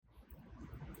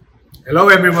Hello,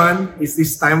 everyone. It's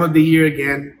this time of the year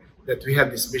again that we have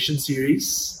this mission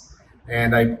series,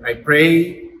 and I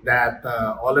pray that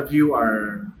all of you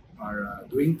are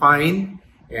doing fine,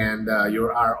 and you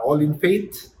are all in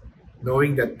faith,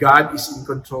 knowing that God is in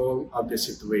control of the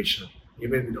situation.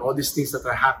 Even with all these things that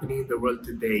are happening in the world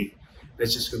today,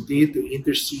 let's just continue to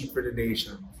intercede for the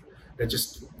nation. Let's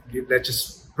just let's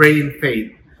just pray in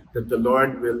faith that the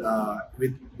Lord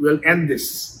will end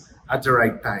this at the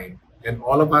right time, and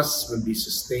all of us will be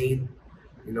sustained,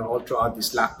 all throughout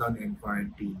this lockdown and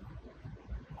quarantine.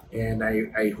 And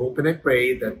I hope and I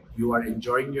pray that you are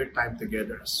enjoying your time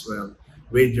together as well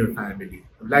with your family.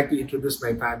 I'd like to introduce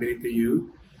my family to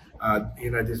you.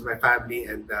 This is my family,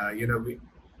 and we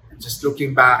just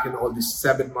looking back in all these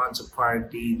 7 months of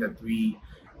quarantine that we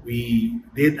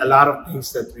did a lot of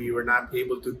things that we were not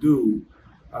able to do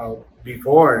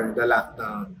before the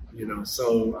lockdown.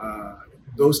 So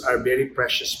those are very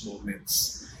precious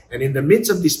moments. And in the midst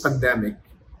of this pandemic,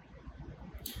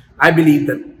 I believe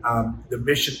that the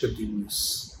mission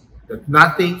continues, that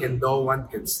nothing and no one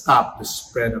can stop the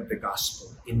spread of the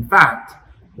gospel. In fact,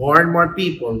 more and more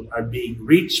people are being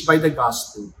reached by the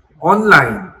gospel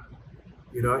online,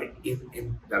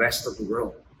 in the rest of the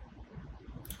world.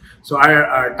 So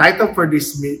our title for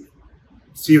this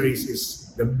series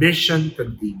is The Mission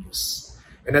Continues.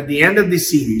 And at the end of this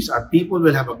series, our people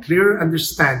will have a clear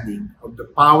understanding of the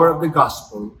power of the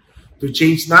gospel to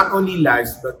change not only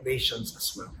lives but nations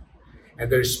as well,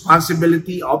 and the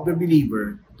responsibility of the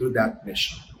believer to that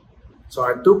mission. So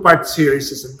our two-part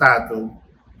series is entitled,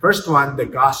 first one, The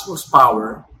Gospel's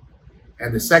Power,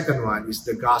 and the second one is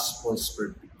The Gospel's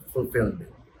Fulfillment.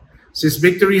 Since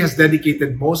Victory has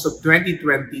dedicated most of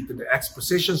 2020 to the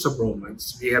expositions of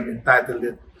Romans, we have entitled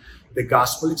it The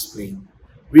Gospel Explained.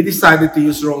 We decided to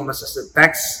use Romans as the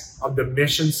text of the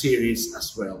mission series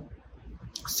as well,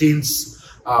 since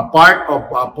part of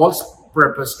Paul's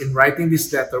purpose in writing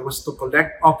this letter was to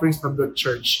collect offerings from the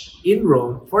church in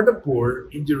Rome for the poor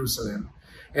in Jerusalem,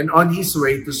 and on his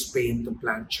way to Spain to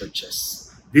plant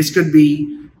churches. This could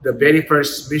be the very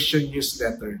first mission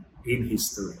newsletter in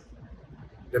history.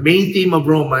 The main theme of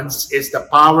Romans is the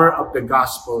power of the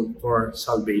gospel for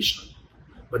salvation.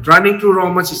 But running through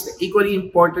Romans is the equally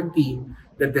important theme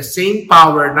that the same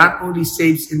power not only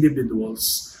saves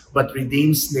individuals, but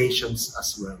redeems nations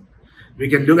as well. We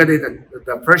can look at it at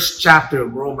the first chapter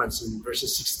of Romans in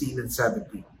verses 16 and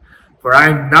 17. For I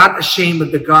am not ashamed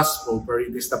of the gospel, for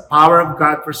it is the power of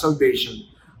God for salvation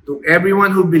to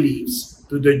everyone who believes,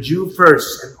 to the Jew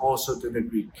first and also to the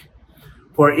Greek.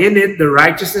 For in it the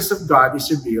righteousness of God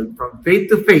is revealed from faith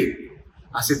to faith,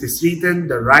 as it is written,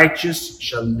 the righteous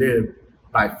shall live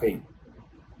by faith.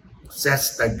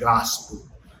 Says the gospel.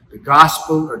 The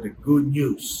gospel, or the good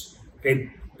news. Okay?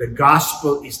 The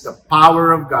gospel is the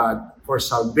power of God for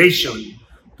salvation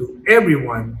to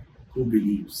everyone who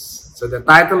believes. So the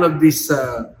title of this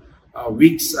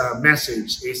week's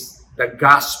message is The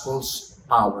Gospel's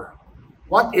Power.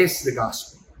 What is the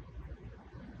gospel?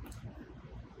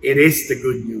 It is the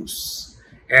good news.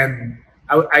 And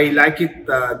I like it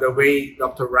the way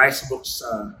Dr. Rice Books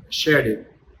shared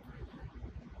it.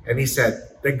 And he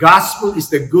said, the gospel is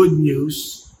the good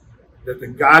news that the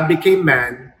God became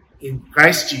man in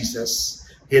Christ Jesus.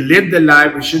 He lived the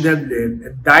life we should have lived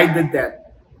and died the death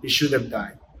he should have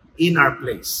died in our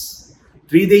place.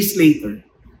 3 days later,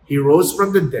 he rose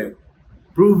from the dead,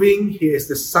 proving he is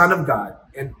the Son of God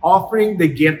and offering the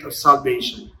gift of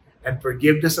salvation and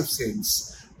forgiveness of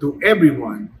sins to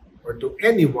everyone or to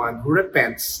anyone who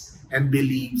repents and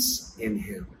believes in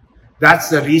him. That's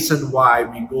the reason why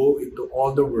we go into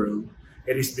all the world.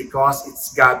 It is because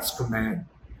it's God's command.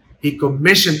 He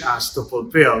commissioned us to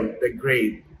fulfill the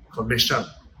Great Commission.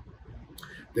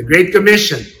 The Great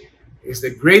Commission is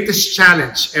the greatest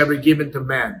challenge ever given to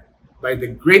man by the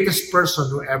greatest person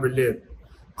who ever lived,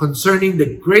 concerning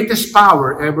the greatest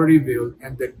power ever revealed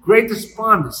and the greatest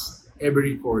promise ever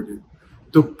recorded,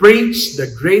 to preach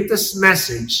the greatest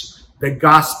message, the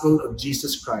gospel of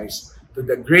Jesus Christ, to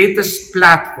the greatest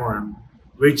platform,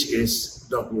 which is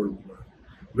the whole world.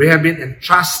 We have been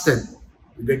entrusted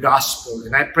with the gospel,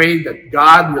 and I pray that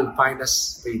God will find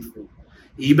us faithful.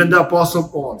 Even the Apostle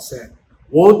Paul said,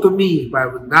 woe to me if I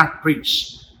would not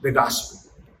preach the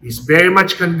gospel. He's very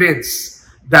much convinced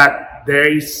that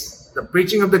the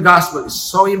preaching of the gospel is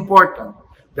so important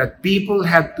that people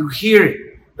have to hear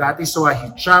it. That is why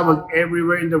he traveled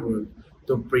everywhere in the world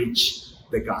to preach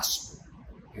the gospel.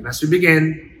 And as we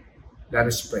begin, let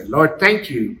us pray. Lord, thank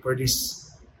you for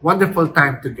this wonderful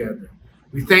time together.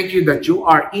 We thank you that you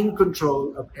are in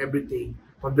control of everything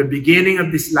from the beginning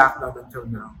of this lockdown until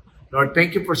now. Lord,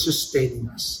 thank you for sustaining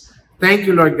us. Thank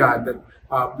you, Lord God,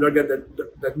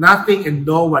 that nothing and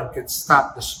no one can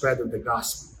stop the spread of the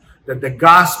gospel. That the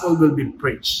gospel will be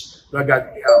preached. Lord God,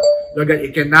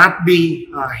 it cannot be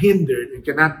hindered. It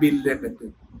cannot be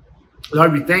limited.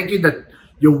 Lord, we thank you that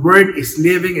your word is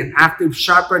living and active,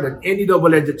 sharper than any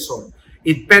double-edged sword.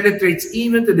 It penetrates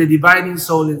even to the dividing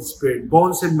soul and spirit,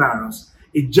 bones and marrows.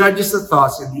 It judges the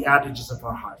thoughts and the attitudes of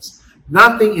our hearts.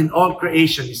 Nothing in all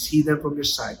creation is hidden from your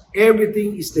sight.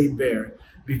 Everything is laid bare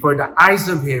before the eyes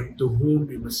of him to whom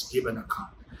we must give an account.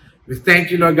 We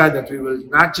thank you, Lord God, that we will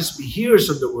not just be hearers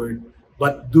of the word,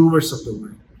 but doers of the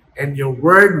word. And your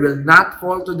word will not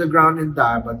fall to the ground and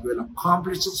die, but will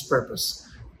accomplish its purpose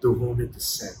to whom it is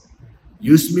sent.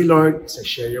 Use me, Lord, as I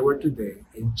share your word today.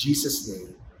 In Jesus'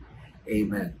 name,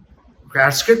 amen.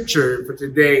 Our scripture for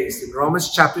today is in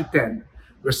Romans chapter 10,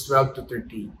 verse 12 to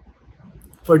 13.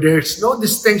 For there is no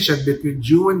distinction between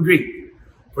Jew and Greek,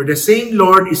 for the same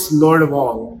Lord is Lord of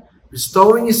all,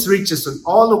 bestowing his riches on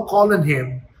all who call on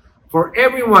him. For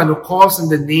everyone who calls on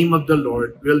the name of the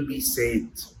Lord will be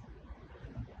saved.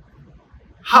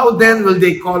 How then will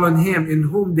they call on him in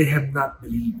whom they have not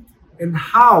believed? And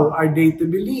how are they to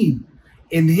believe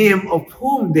in him of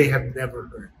whom they have never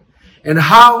heard? And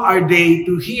how are they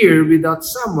to hear without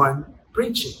someone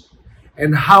preaching?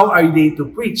 And how are they to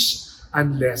preach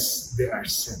unless they are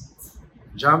sent?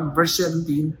 John verse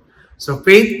 17. So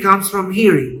faith comes from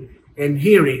hearing, and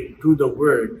hearing through the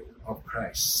word of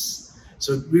Christ.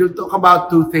 So we'll talk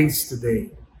about two things today.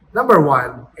 Number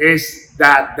one is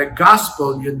that the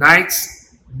gospel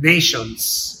unites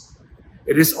nations.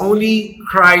 It is only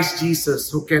Christ Jesus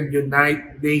who can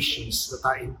unite nations that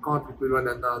are in conflict with one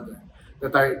another,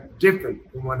 that are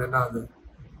different from one another.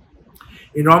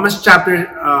 In Romans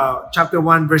chapter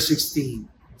 1, verse 16,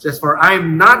 it says, For I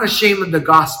am not ashamed of the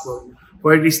gospel,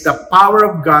 for it is the power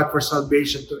of God for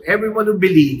salvation to everyone who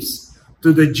believes,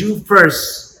 to the Jew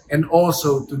first, and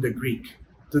also to the Greek.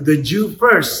 To the Jew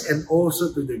first, and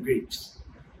also to the Greeks.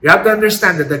 You have to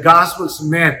understand that the gospel is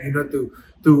meant,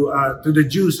 to the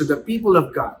Jews, to the people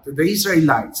of God, to the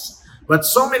Israelites. But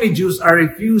so many Jews are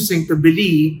refusing to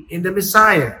believe in the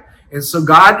Messiah. And so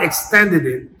God extended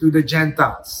it to the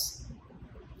Gentiles.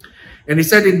 And he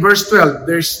said in verse 12,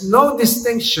 there's no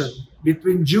distinction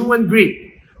between Jew and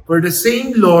Greek, for the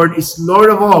same Lord is Lord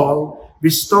of all,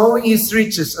 bestowing his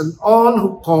riches on all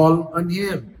who call on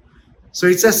him. So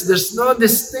it says there's no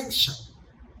distinction.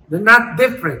 They're not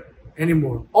different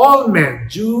anymore. All men,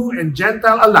 Jew and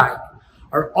Gentile alike,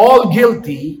 are all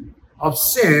guilty of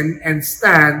sin and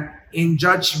stand in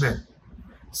judgment.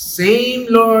 Same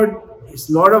Lord is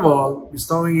Lord of all,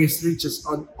 bestowing his riches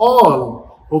on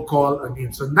all who call on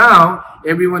him. So now,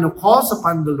 everyone who calls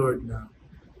upon the Lord now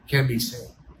can be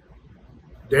saved.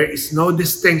 There is no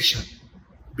distinction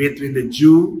between the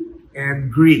Jew and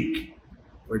Greek.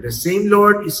 For the same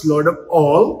Lord is Lord of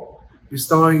all,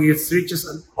 bestowing his riches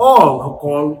on all who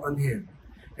call on him.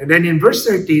 And then in verse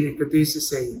 13, it continues to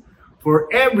say, For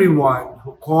everyone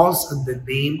who calls on the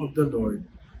name of the Lord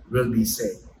will be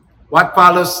saved. What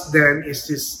follows then is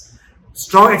this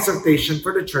strong exhortation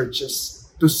for the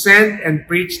churches to send and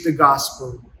preach the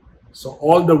gospel so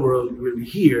all the world will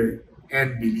hear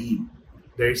and believe.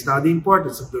 There is now the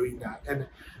importance of doing that. And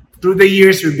through the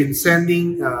years, we've been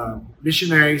sending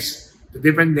missionaries to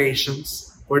different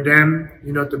nations for them,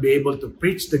 to be able to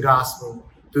preach the gospel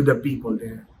to the people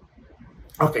there.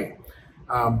 Okay.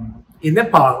 In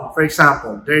Nepal, for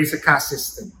example, there is a caste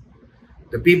system.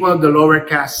 The people of the lower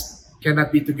caste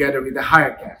cannot be together with the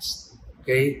higher caste.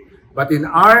 Okay. But in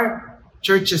our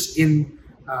churches in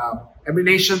every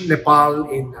nation,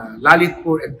 Nepal, in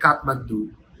Lalitpur and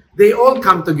Kathmandu, they all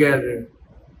come together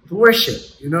to worship.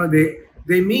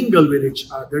 They mingle with each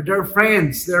other. They're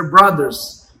friends. They're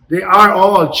brothers. They are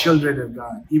all children of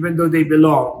God, even though they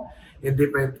belong in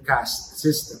different caste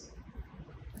systems.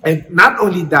 And not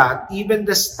only that, even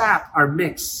the staff are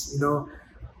mixed.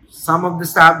 Some of the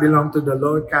staff belong to the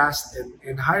lower caste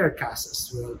and higher caste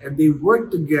as well, and they work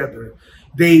together.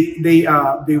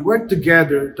 They work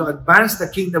together to advance the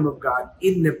kingdom of God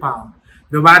in Nepal.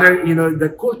 No matter the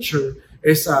culture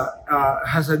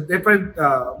has a different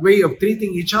way of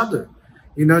treating each other.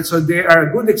 So they are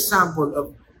a good example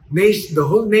of the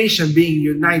whole nation being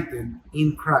united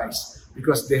in Christ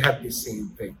because they have the same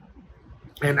thing.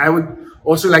 And I would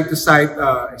also like to cite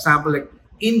example like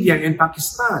India and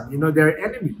Pakistan. They're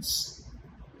enemies.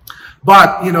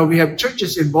 But, we have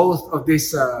churches in both of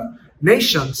these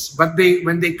nations, but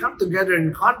when they come together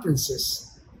in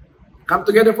conferences, come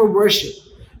together for worship,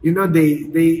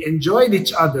 they enjoyed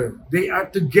each other. They are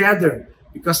together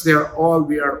because we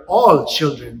are all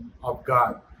children of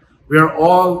God. We are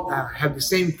all have the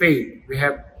same faith. We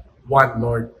have one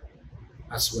Lord.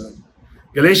 as well.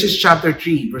 Galatians chapter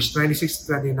 3, verse 26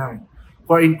 to 29.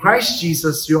 For in Christ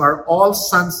Jesus you are all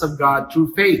sons of God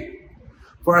through faith.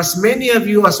 For as many of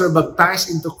you as were baptized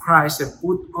into Christ and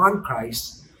put on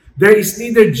Christ, there is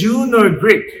neither Jew nor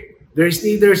Greek, there is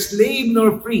neither slave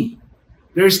nor free,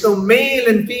 there is no male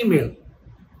and female,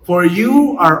 for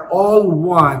you are all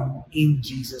one in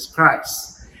Jesus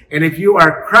Christ. And if you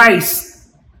are Christ,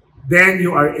 then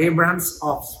you are Abraham's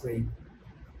offspring,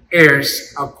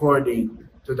 heirs according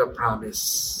to the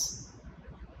promise.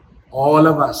 All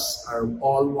of us are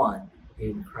all one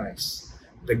in Christ.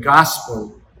 The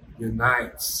gospel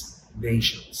unites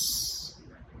nations.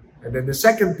 And then the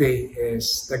second thing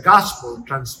is the gospel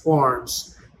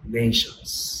transforms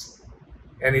nations.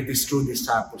 And it is through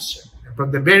discipleship. And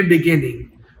from the very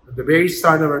beginning, at the very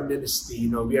start of our ministry,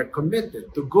 we are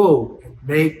committed to go and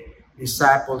make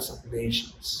disciples of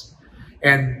nations.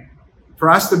 And for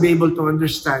us to be able to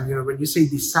understand, when you say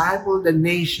disciple the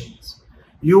nations,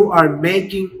 you are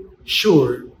making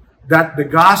sure that the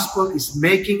gospel is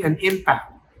making an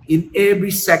impact in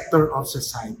every sector of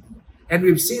society. And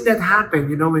we've seen that happen,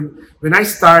 when I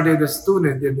started as a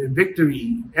student in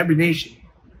Victory, every nation.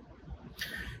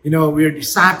 We are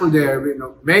discipled there.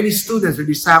 Many students were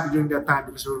discipled during that time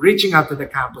because we're reaching out to the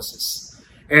campuses.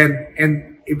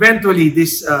 And eventually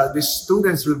these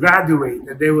students will graduate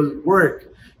and they will work.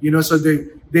 So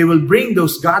they will bring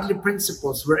those godly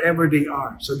principles wherever they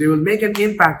are. So they will make an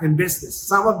impact in business.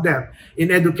 Some of them in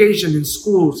education, in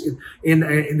schools, in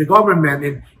the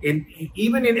government, in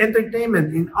even in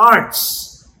entertainment, in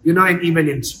arts, and even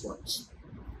in sports.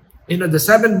 The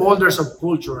 7 molders of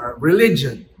culture are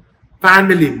religion,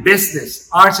 family, business,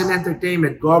 arts and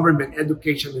entertainment, government,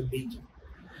 education, and media.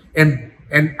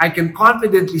 And I can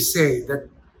confidently say that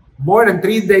more than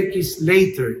 3 decades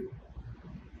later,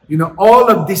 all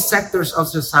of these sectors of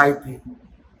society,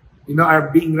 are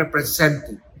being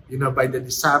represented, by the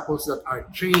disciples that are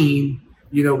trained,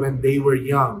 when they were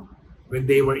young, when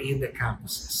they were in the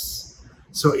campuses.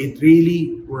 So it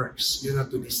really works,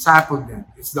 to disciple them.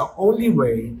 It's the only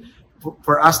way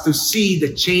for us to see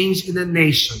the change in the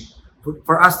nation,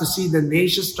 for us to see the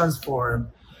nations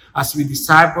transform as we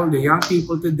disciple the young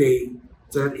people today,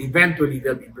 so that eventually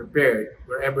they'll be prepared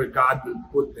wherever God will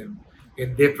put them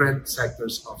in different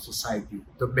sectors of society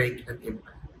to make an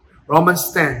impact.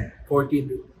 Romans 10,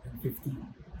 14 and 15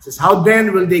 says, how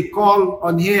then will they call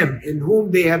on him in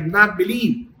whom they have not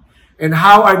believed? And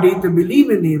how are they to believe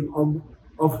in him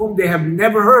of whom they have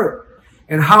never heard?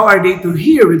 And how are they to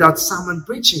hear without someone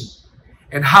preaching?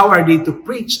 And how are they to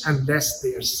preach unless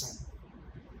they are sent?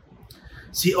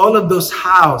 See, all of those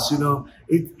hows,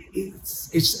 it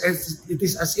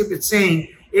is as if it's saying,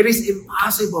 it is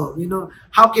impossible.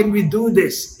 How can we do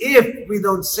this if we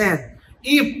don't send?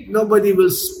 If nobody will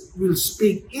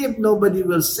speak, if nobody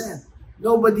will send,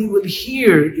 nobody will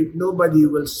hear if nobody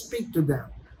will speak to them.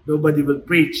 Nobody will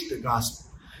preach the gospel.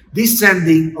 This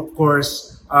sending, of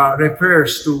course,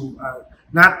 refers to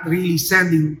not really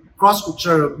sending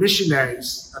cross-cultural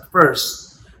missionaries at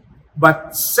first,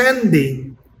 but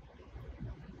sending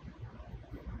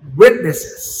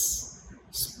witnesses,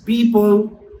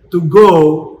 people to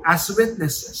go as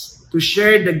witnesses, to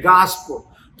share the gospel,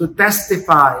 to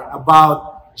testify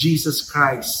about Jesus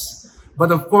Christ.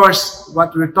 But of course,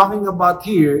 what we're talking about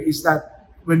here is that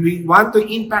when we want to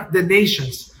impact the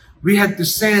nations, we have to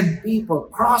send people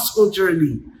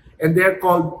cross-culturally, and they're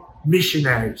called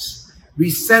missionaries. We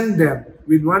send them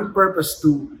with one purpose,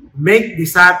 to make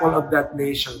disciples of that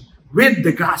nation with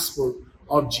the gospel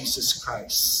of Jesus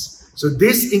Christ. So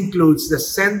this includes the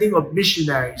sending of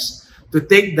missionaries to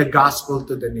take the gospel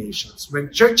to the nations.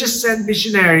 When churches send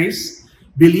missionaries,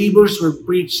 believers will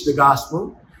preach the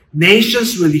gospel,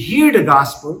 nations will hear the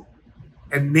gospel,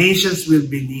 and nations will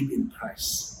believe in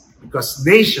Christ. Because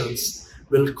nations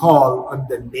will call on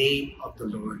the name of the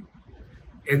Lord.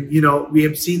 And, we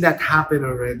have seen that happen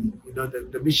already.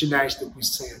 The missionaries that we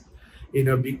send,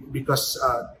 because,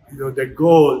 their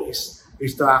goal is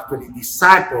to actually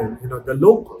disciple, the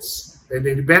locals. And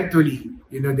then eventually,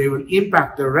 they will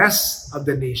impact the rest of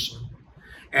the nation,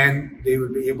 and they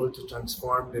will be able to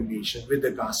transform the nation with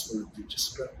the gospel of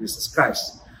Jesus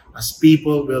Christ, as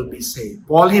people will be saved.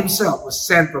 Paul himself was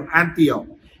sent from Antioch,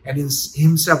 and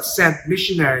himself sent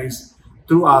missionaries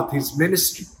throughout his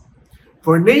ministry.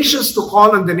 For nations to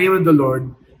call on the name of the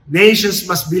Lord, nations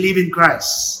must believe in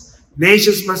Christ.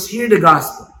 Nations must hear the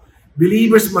gospel.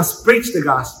 Believers must preach the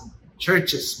gospel.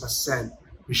 Churches must send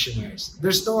missionaries.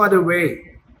 There's no other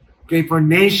way, for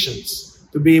nations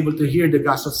to be able to hear the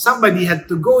gospel. Somebody had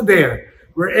to go there,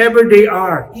 wherever they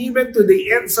are, even to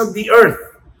the ends of the earth,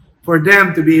 for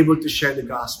them to be able to share the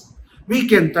gospel. We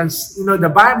can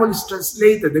the Bible is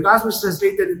translated, the gospel is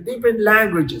translated in different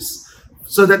languages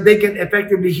so that they can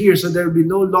effectively hear, so there will be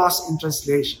no loss in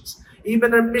translations.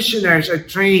 Even our missionaries are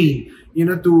trained,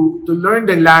 to learn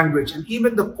the language and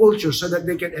even the culture so that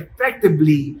they can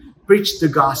effectively preach the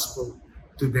gospel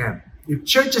to them. If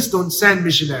churches don't send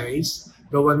missionaries,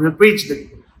 no one will preach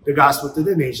the gospel to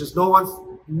the nations.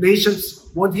 Nations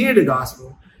won't hear the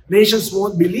gospel. Nations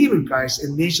won't believe in Christ,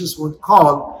 and nations won't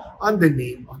call on the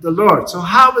name of the Lord. So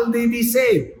how will they be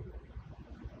saved?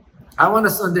 I want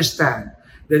us to understand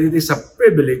that it is a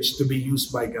privilege to be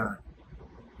used by God.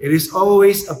 It is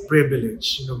always a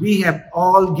privilege. We have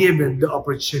all given the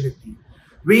opportunity.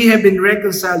 We have been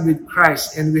reconciled with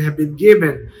Christ, and we have been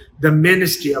given the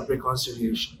ministry of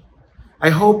reconciliation. I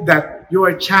hope that you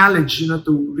are challenged,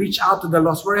 to reach out to the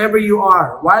lost wherever you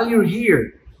are while you're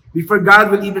here. Before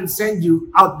God will even send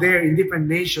you out there in different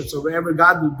nations or wherever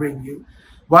God will bring you.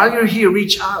 While you're here,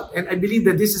 reach out. And I believe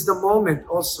that this is the moment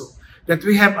also that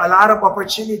we have a lot of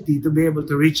opportunity to be able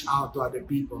to reach out to other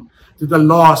people, to the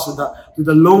lost, to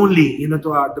the lonely, to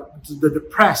the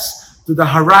depressed, to the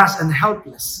harassed and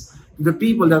helpless, to the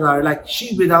people that are like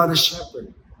sheep without a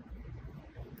shepherd.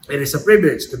 It is a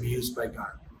privilege to be used by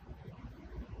God.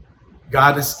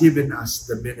 God has given us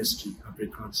the ministry of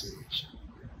reconciliation.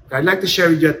 I'd like to share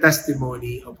with you a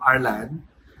testimony of Arlan.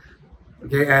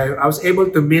 Okay, I was able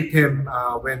to meet him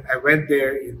when I went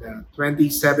there in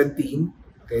 2017.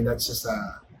 Okay, that's just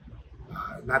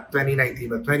not 2019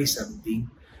 but 2017.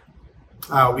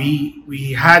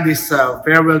 We had this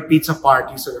farewell pizza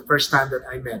party. So the first time that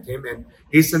I met him, and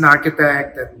he's an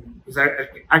architect and he's an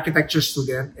architecture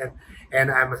student, and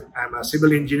I'm a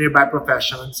civil engineer by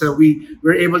profession. So we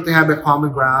were able to have a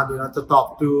common ground, to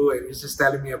talk to, and he's just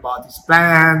telling me about his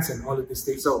plans and all of these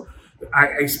things. So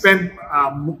I spent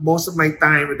most of my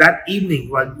time that evening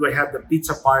while we had the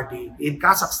pizza party in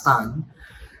Kazakhstan.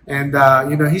 And,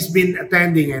 he's been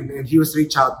attending and he was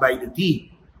reached out by the team.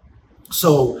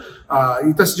 So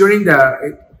it was during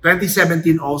the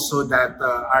 2017 also that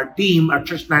our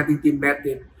church planting team met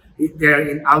there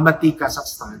in Almaty,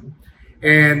 Kazakhstan.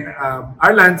 And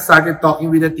Arlan started talking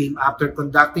with the team after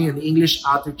conducting an English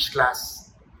outreach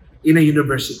class in a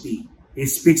university. He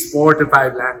speaks 4 to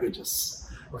 5 languages.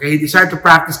 Okay, he decided to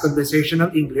practice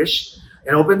conversational English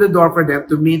and opened the door for them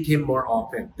to meet him more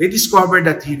often. They discovered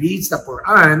that he reads the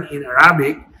Quran in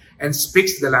Arabic and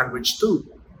speaks the language too.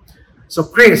 So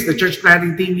Chris, the church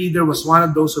planting team leader, was one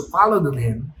of those who followed on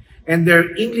him, and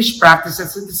their English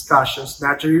practices and discussions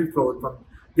naturally flowed from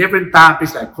different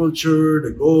topics like culture,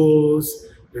 the goals,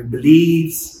 their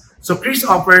beliefs. So Chris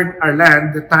offered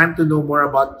Arlan the time to know more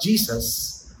about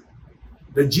Jesus,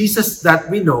 the Jesus that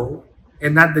we know,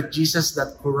 and not the Jesus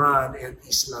that Quran and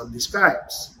Islam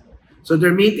describes. So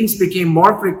their meetings became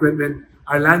more frequent when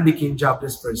Arlan became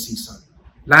jobless for a season.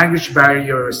 Language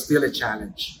barrier is still a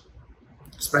challenge,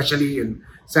 especially in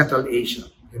Central Asia,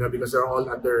 because they're all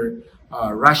under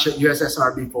Russia,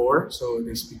 USSR before, so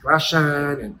they speak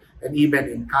Russian and even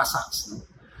in Kazakhs.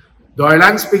 Though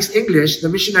Arlan speaks English, the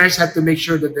missionaries had to make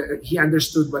sure that he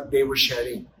understood what they were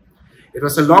sharing. It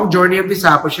was a long journey of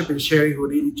discipleship and sharing who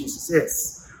really Jesus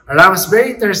is. Arlan was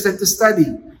very interested to study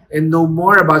and know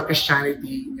more about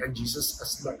Christianity and Jesus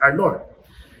as our Lord.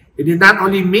 He did not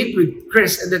only meet with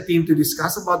Chris and the team to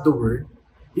discuss about the Word,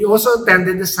 he also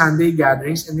attended the Sunday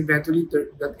gatherings and eventually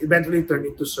turned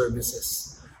into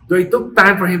services. Though it took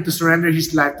time for him to surrender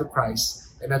his life to Christ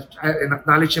and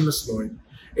acknowledge Him as Lord,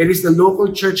 it is the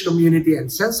local church community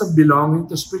and sense of belonging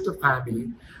to spiritual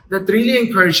family that really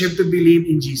encouraged him to believe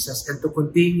in Jesus and to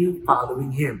continue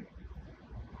following Him.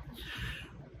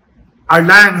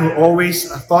 Arlan, who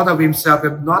always thought of himself,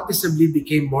 noticeably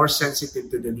became more sensitive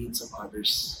to the needs of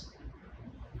others.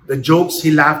 The jokes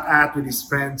he laughed at with his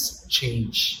friends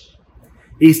changed.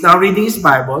 He is now reading his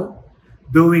Bible,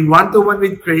 doing one-to-one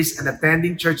with Chris, and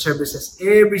attending church services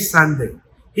every Sunday.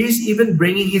 He is even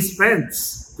bringing his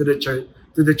friends to the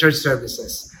church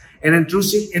services and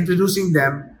introducing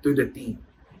them to the team.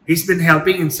 He's been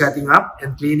helping in setting up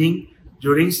and cleaning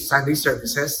during Sunday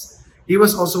services. He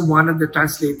was also one of the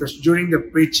translators during the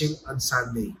preaching on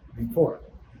Sunday before.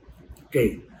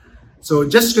 Okay, so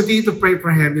just continue to pray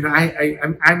for him.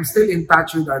 I'm still in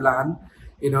touch with Arlan,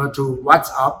 through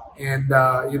WhatsApp, and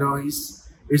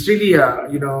he's really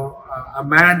a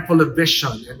man full of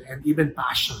vision and even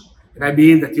passion. And I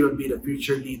believe that he will be the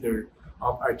future leader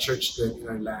of our church in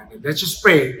our land. And let's just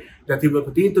pray that he will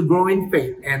continue to grow in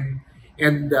faith and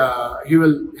he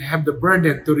will have the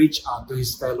burden to reach out to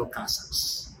his fellow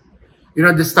Kazakhs.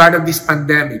 The start of this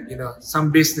pandemic,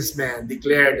 some businessmen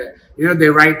declared that, they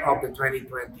write off the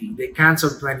 2020. They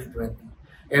canceled 2020.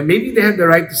 And maybe they have the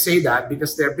right to say that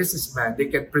because they're businessmen. They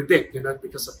can predict,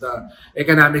 because of the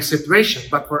economic situation.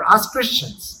 But for us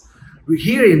Christians, we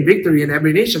here in Victory in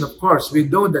Every Nation, of course, we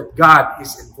know that God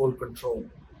is in full control.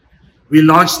 We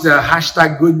launched the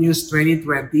hashtag Good News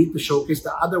 2020 to showcase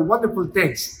the other wonderful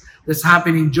things that's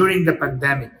happening during the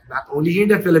pandemic, not only here in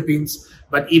the Philippines,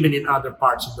 but even in other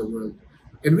parts of the world.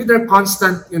 And with our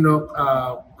constant,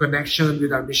 connection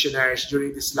with our missionaries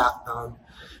during this lockdown,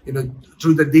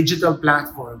 through the digital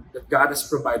platform that God has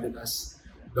provided us,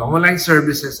 the online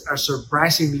services are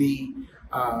surprisingly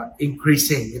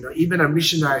increasing. Even our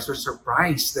missionaries were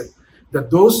surprised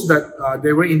that those that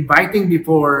they were inviting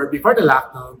before the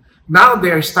lockdown, now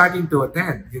they are starting to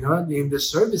attend, in the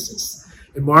services.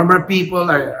 And more and more people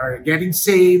are getting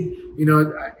saved.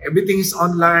 Everything is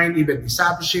online, even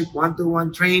discipleship,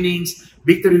 one-to-one trainings,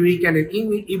 Victory Weekend, and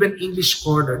even English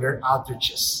Corner, their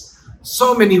outreaches.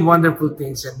 So many wonderful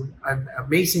things and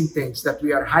amazing things that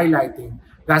we are highlighting.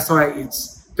 That's why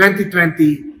it's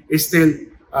 2020 is still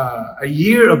a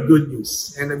year of good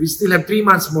news. And we still have 3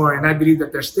 months more, and I believe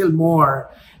that there's still more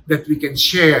that we can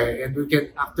share and we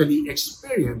can actually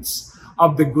experience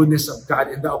of the goodness of God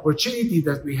and the opportunity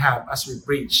that we have as we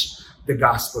preach the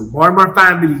gospel. More and more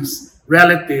families,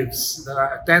 relatives that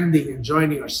are attending and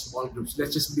joining our small groups.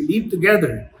 Let's just believe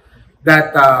together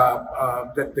that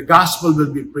that the gospel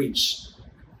will be preached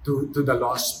to the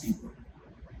lost people.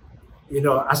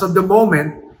 As of the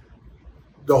moment,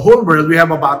 the whole world, we have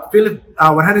about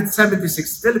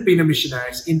 176 Filipino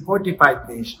missionaries in 45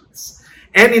 nations.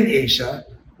 And in Asia,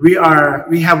 we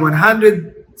have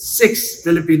 106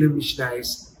 Filipino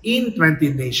missionaries in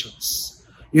 20 nations.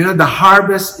 The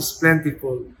harvest is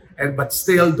plentiful, but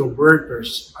still the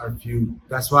workers are few.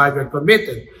 That's why we're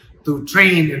committed to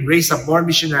train and raise up more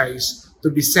missionaries to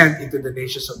be sent into the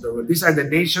nations of the world. These are the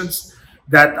nations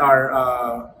that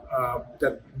are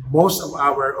that most of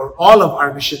our or all of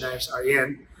our missionaries are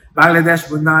in: Bangladesh,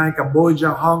 Brunei,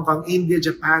 Cambodia, Hong Kong, India,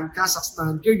 Japan,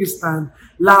 Kazakhstan, Kyrgyzstan,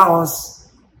 Laos,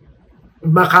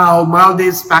 Macau,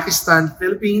 Maldives, Pakistan,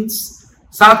 Philippines,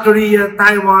 South Korea,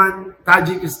 Taiwan,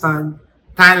 Tajikistan,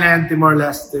 Thailand,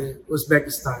 Timor-Leste,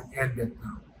 Uzbekistan, and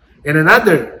Vietnam. And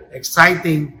another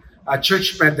exciting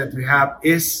church plant that we have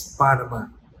is Panama.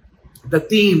 The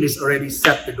team is already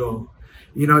set to go.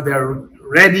 They're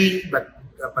ready, but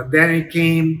the pandemic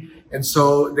came, and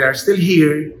so they're still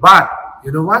here. But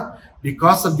you know what?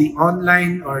 Because of the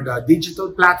online or the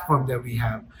digital platform that we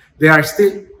have, they are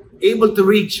still able to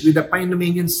reach with the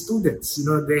Panamanian students.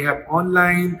 They have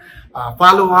online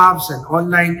follow-ups and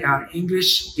online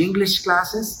English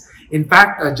classes. In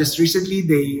fact, just recently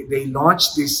they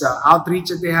launched this outreach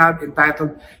that they have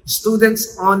entitled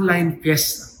Students Online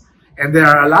Fiesta, and there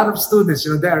are a lot of students.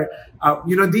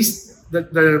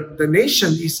 The nation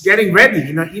is getting ready.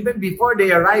 Even before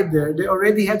they arrive there, they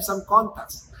already have some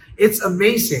contacts. It's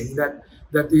amazing that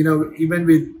even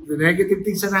with the negative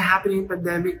things that are happening in the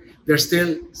pandemic, there's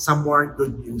still some more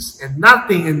good news. And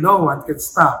nothing and no one can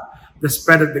stop the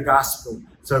spread of the gospel.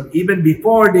 So even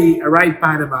before they arrive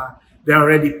Panama, there are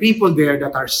already people there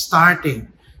that are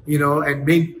starting,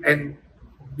 and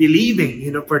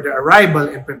believing, for the arrival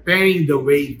and preparing the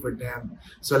way for them.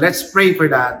 So let's pray for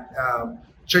that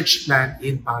church plant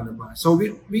in Panama. So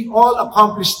we all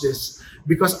accomplish this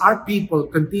because our people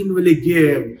continually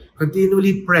give,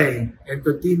 continually pray, and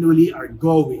continually are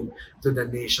going to the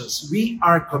nations. We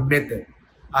are committed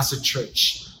as a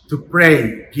church to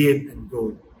pray, give, and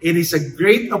go. It is a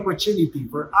great opportunity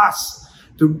for us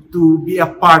to be a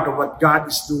part of what God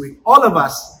is doing. All of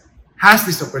us has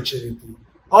this opportunity.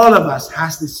 All of us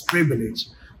has this privilege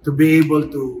to be able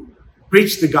to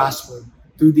preach the gospel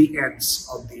to the ends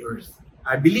of the earth.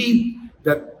 I believe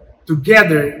that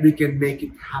together we can make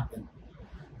it happen.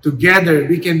 Together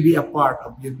we can be a part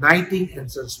of uniting and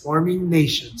transforming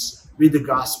nations with the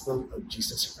gospel of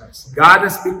Jesus Christ. God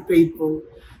has been faithful.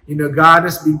 God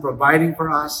has been providing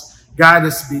for us. God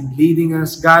has been leading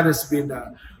us. God has been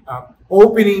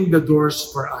opening the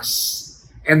doors for us.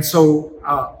 And so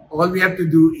all we have to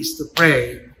do is to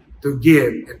pray, to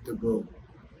give, and to go.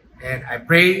 And I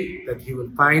pray that He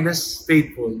will find us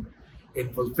faithful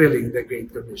in fulfilling the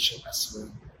Great Commission as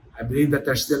well. I believe that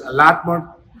there's still a lot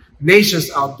more nations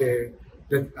out there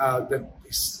that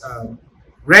is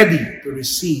ready to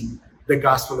receive the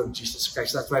gospel of Jesus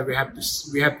Christ. That's why we have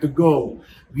to go.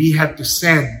 We have to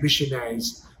send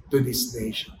missionaries to these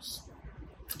nations.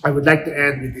 I would like to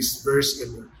end with this verse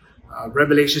in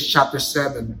Revelation chapter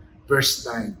 7, verse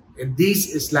 9. And this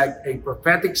is like a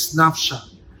prophetic snapshot,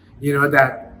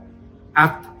 that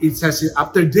it says,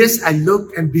 after this I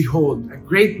looked and behold, a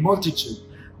great multitude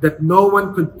that no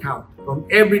one could count, from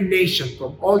every nation,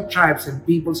 from all tribes and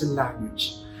peoples and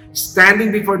language,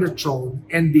 standing before the throne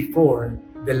and before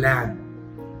the Lamb.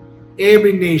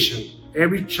 Every nation,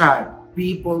 every tribe,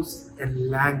 peoples, and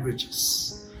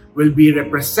languages will be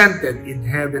represented in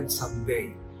heaven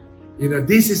someday. You know,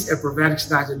 this is a prophetic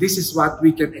snapshot. This is what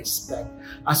we can expect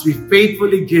as we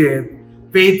faithfully give,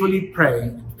 faithfully pray,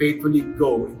 and faithfully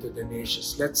go into the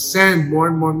nations. Let's send more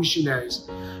and more missionaries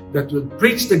that will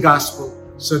preach the gospel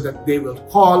so that they will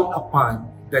call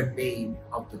upon the name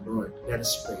of the Lord. Let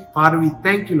us pray. Father, we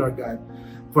thank you, Lord God,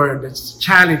 for this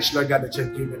challenge, Lord God, that you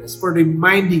have given us, for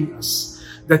reminding us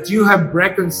that you have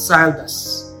reconciled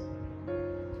us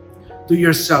to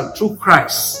yourself through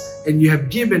Christ, and you have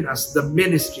given us the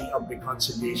ministry of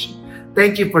reconciliation.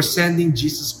 Thank you for sending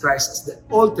Jesus Christ as the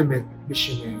ultimate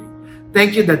missionary.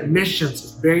 Thank you that missions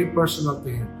is very personal to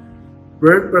him,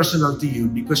 very personal to you,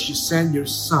 because you send your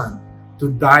Son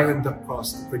to die on the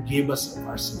cross to forgive us of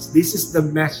our sins. This is the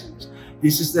message.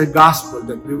 This is the gospel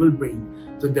that we will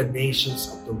bring to the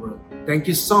nations of the world. Thank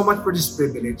you so much for this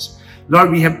privilege.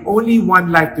 Lord, we have only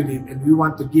one life to live, and we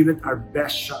want to give it our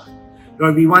best shot.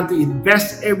 Lord, we want to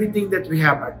invest everything that we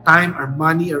have, our time, our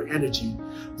money, our energy,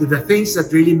 to the things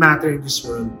that really matter in this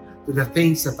world, to the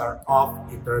things that are of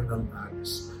eternal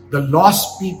values. The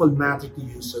lost people matter to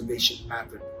you, so they should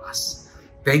matter to us.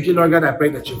 Thank you, Lord God. I pray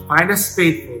that you find us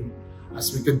faithful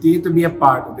as we continue to be a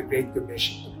part of the Great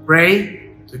Commission, to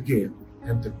pray, to give,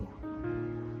 and to go.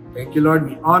 Thank you, Lord.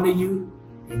 We honor you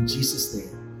in Jesus'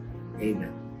 name.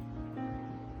 Amen.